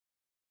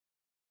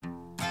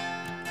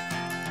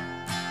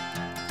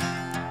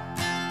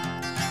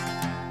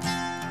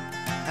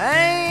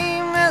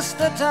Hey,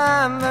 Mr.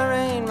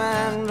 Tambourine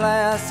Man,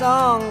 play a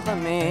song for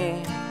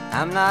me.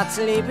 I'm not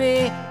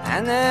sleepy,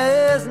 and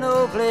there is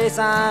no place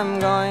I'm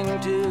going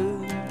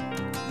to.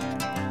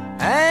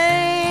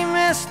 Hey,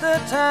 Mr.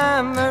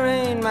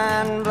 Tambourine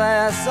Man,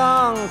 play a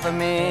song for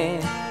me.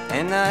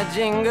 In the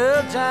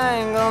jingle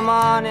jangle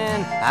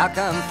morning, I'll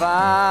come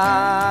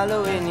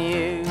following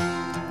you.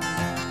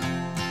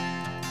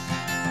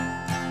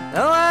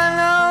 Though I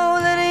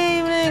know that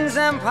evening's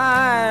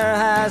empire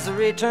has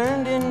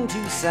returned into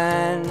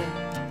sand,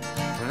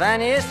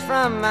 vanished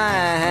from my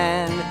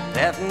hand,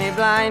 left me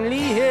blindly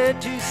here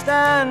to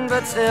stand,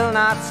 but still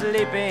not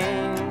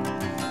sleeping.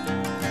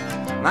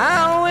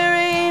 My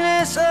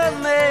weariness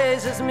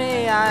amazes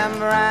me, I am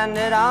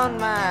branded on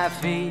my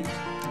feet.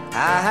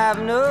 I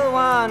have no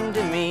one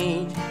to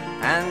meet,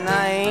 and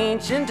the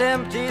ancient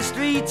empty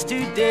streets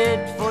too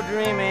dead for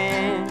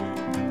dreaming.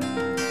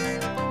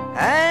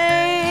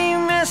 Hey,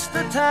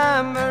 Mr.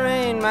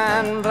 Tambourine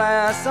Man,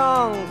 play a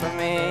song for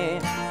me.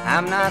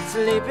 I'm not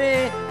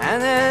sleepy,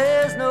 and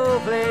there is no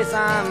place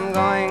I'm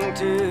going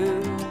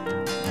to.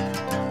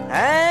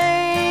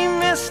 Hey,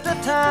 Mr.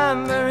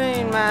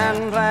 Tambourine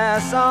Man, play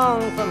a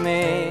song for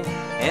me.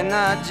 In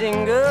the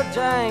jingle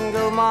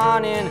jangle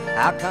morning,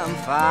 I'll come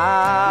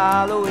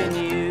following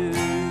you.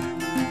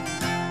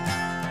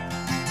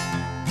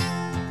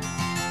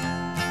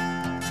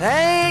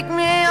 Take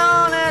me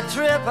on a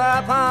trip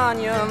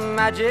upon your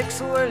magic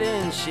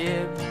swirling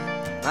ship.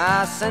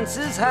 My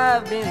senses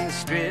have been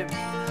stripped,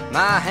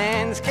 my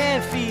hands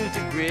can't feel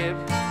to grip,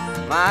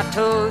 my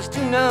toes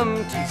too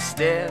numb to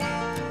step.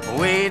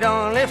 Wait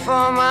only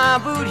for my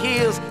boot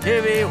heels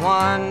to be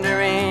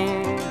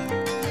wandering.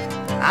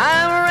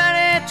 I'm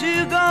ready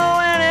to go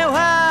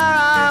anywhere,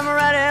 I'm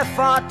ready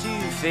for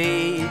to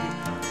fade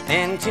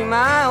into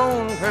my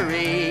own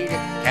parade.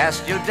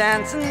 Cast your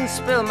dance and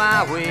spill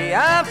my way,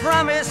 I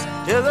promise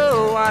to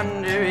go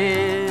under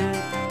it.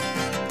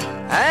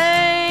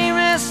 Hey,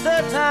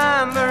 Mr.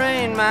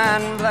 Tambourine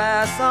Man,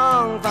 play a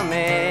song for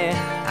me.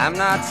 I'm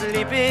not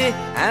sleepy,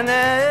 and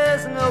there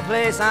is no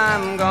place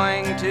I'm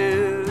going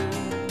to.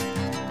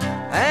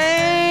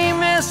 Hey,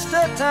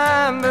 Mr.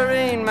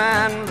 Tambourine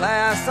Man,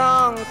 play a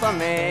song for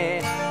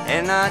me.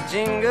 In the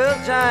jingle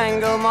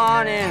jangle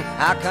morning,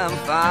 I'll come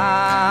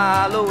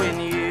following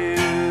you.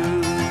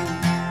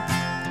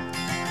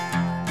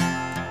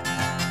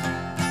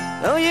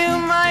 Though you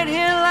might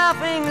hear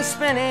laughing,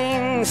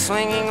 spinning,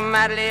 swinging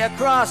madly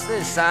across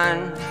the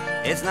sun,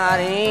 it's not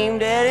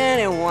aimed at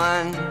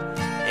anyone,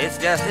 it's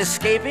just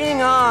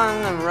escaping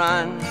on the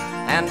run.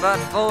 And but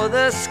for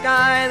the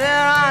sky,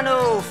 there are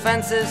no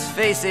fences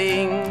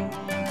facing.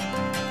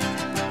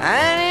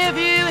 And if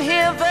you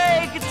hear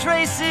vague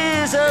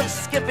traces of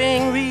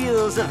skipping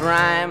reels of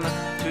rhyme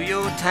to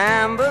your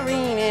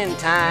tambourine in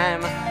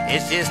time,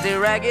 it's just a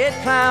ragged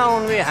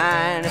clown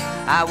behind.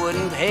 I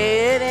wouldn't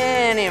pay it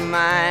any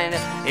mind.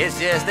 It's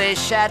just a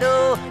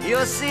shadow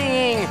you're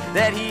seeing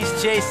that he's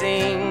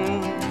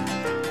chasing.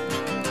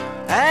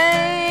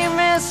 Hey,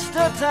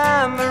 Mr.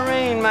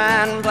 Tambourine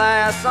Man,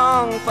 play a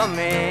song for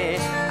me.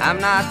 I'm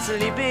not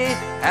sleepy,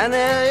 and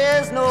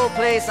there is no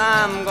place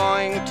I'm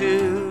going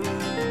to.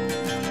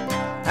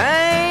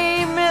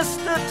 Hey,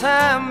 Mr.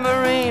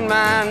 Tambourine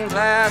Man,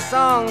 play a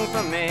song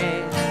for me.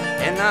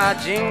 In the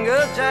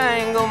jingle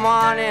jangle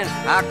morning,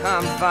 I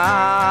come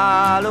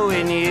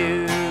following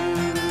you.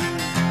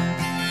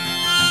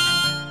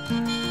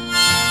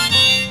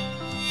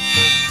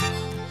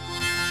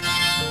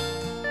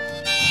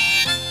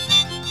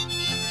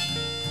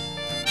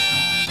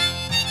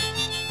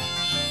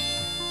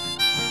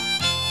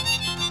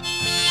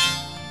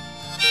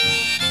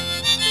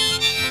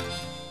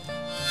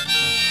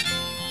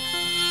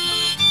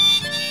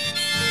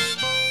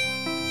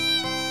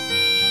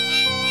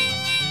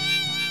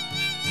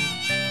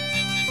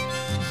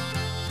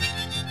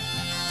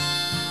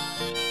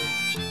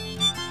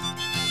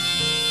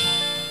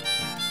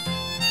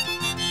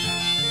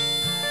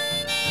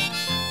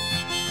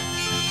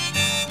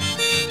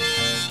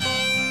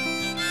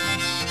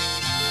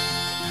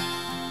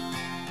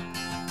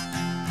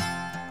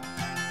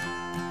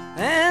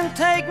 And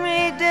take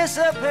me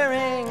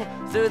disappearing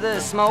through the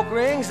smoke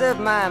rings of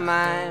my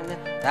mind,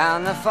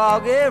 down the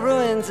foggy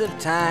ruins of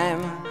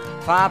time,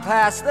 far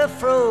past the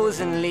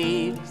frozen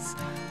leaves,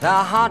 the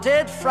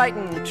haunted,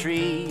 frightened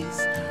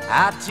trees,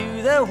 out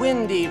to the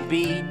windy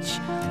beach,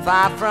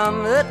 far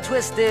from the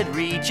twisted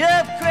reach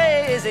of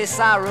crazy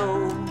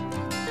sorrow.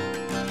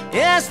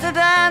 Yes, to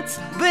dance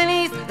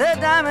beneath the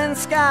diamond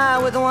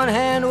sky with one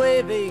hand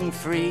waving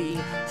free,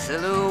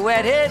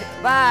 silhouetted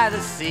by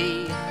the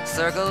sea,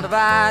 circled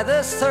by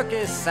the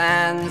circus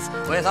sands,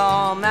 with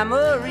all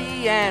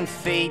memory and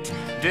fate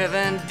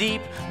driven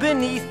deep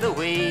beneath the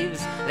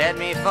waves. Let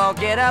me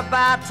forget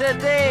about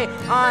today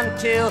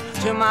until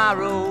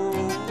tomorrow.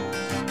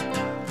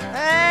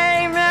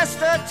 Hey,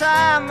 Mr.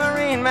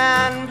 Tambourine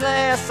Man,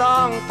 play a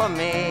song for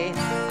me.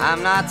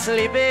 I'm not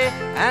sleepy,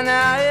 and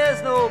there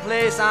is no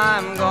place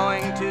I'm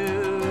going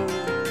to.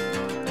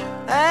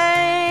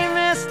 Hey,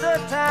 Mr.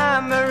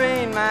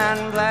 Tambourine Tambourine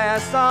Man, play a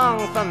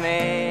song for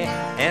me.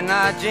 In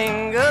the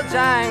jingle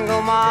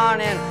jangle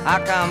morning,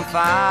 I come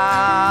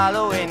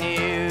following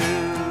you.